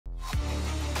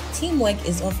Teamwork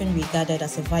is often regarded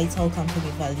as a vital company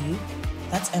value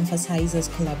that emphasizes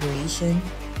collaboration,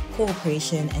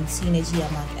 cooperation, and synergy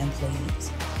among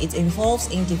employees. It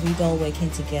involves individuals working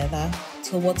together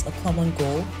towards a common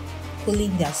goal,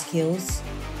 pooling their skills,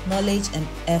 knowledge, and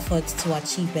efforts to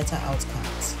achieve better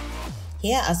outcomes.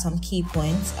 Here are some key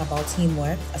points about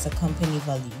teamwork as a company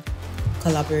value: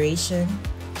 collaboration,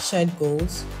 shared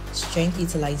goals, strength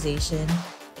utilization,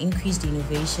 increased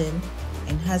innovation,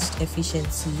 enhanced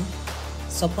efficiency,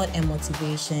 support and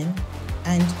motivation,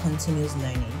 and continuous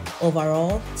learning.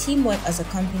 Overall, teamwork as a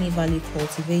company value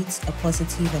cultivates a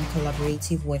positive and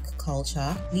collaborative work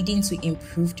culture, leading to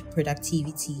improved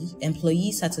productivity,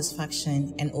 employee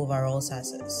satisfaction, and overall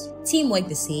success. Teamwork,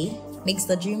 they say, makes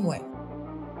the dream work.